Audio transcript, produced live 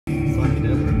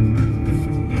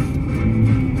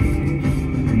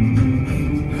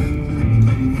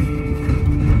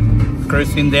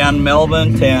Cruising down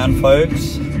Melbourne town,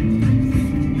 folks.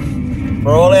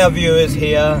 For all our viewers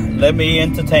here, let me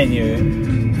entertain you.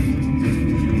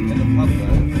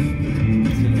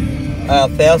 Our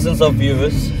thousands of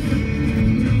viewers,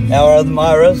 our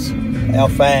admirers, our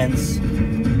fans.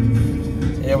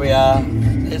 Here we are.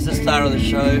 Here's the start of the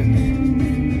show.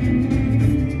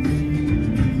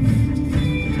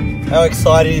 How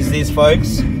exciting is this,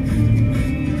 folks?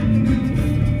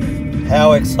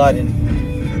 How exciting.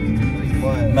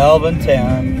 Melbourne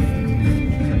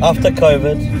town. After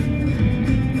COVID.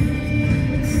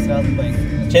 South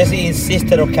Bank. Jesse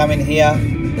insisted on coming here,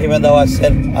 even though I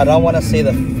said I don't want to see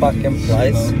the fucking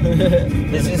place.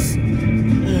 This is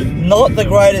not the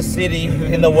greatest city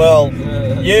in the world.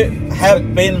 You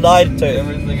have been lied to.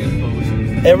 Everything is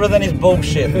bullshit. Everything is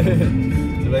bullshit.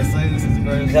 Did I say this is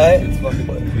great? Okay. It's fucking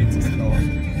Princess Color.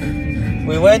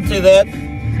 We went to that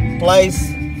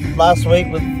place last week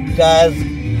with guys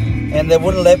and they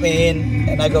wouldn't let me in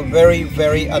and I got very,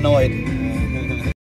 very annoyed.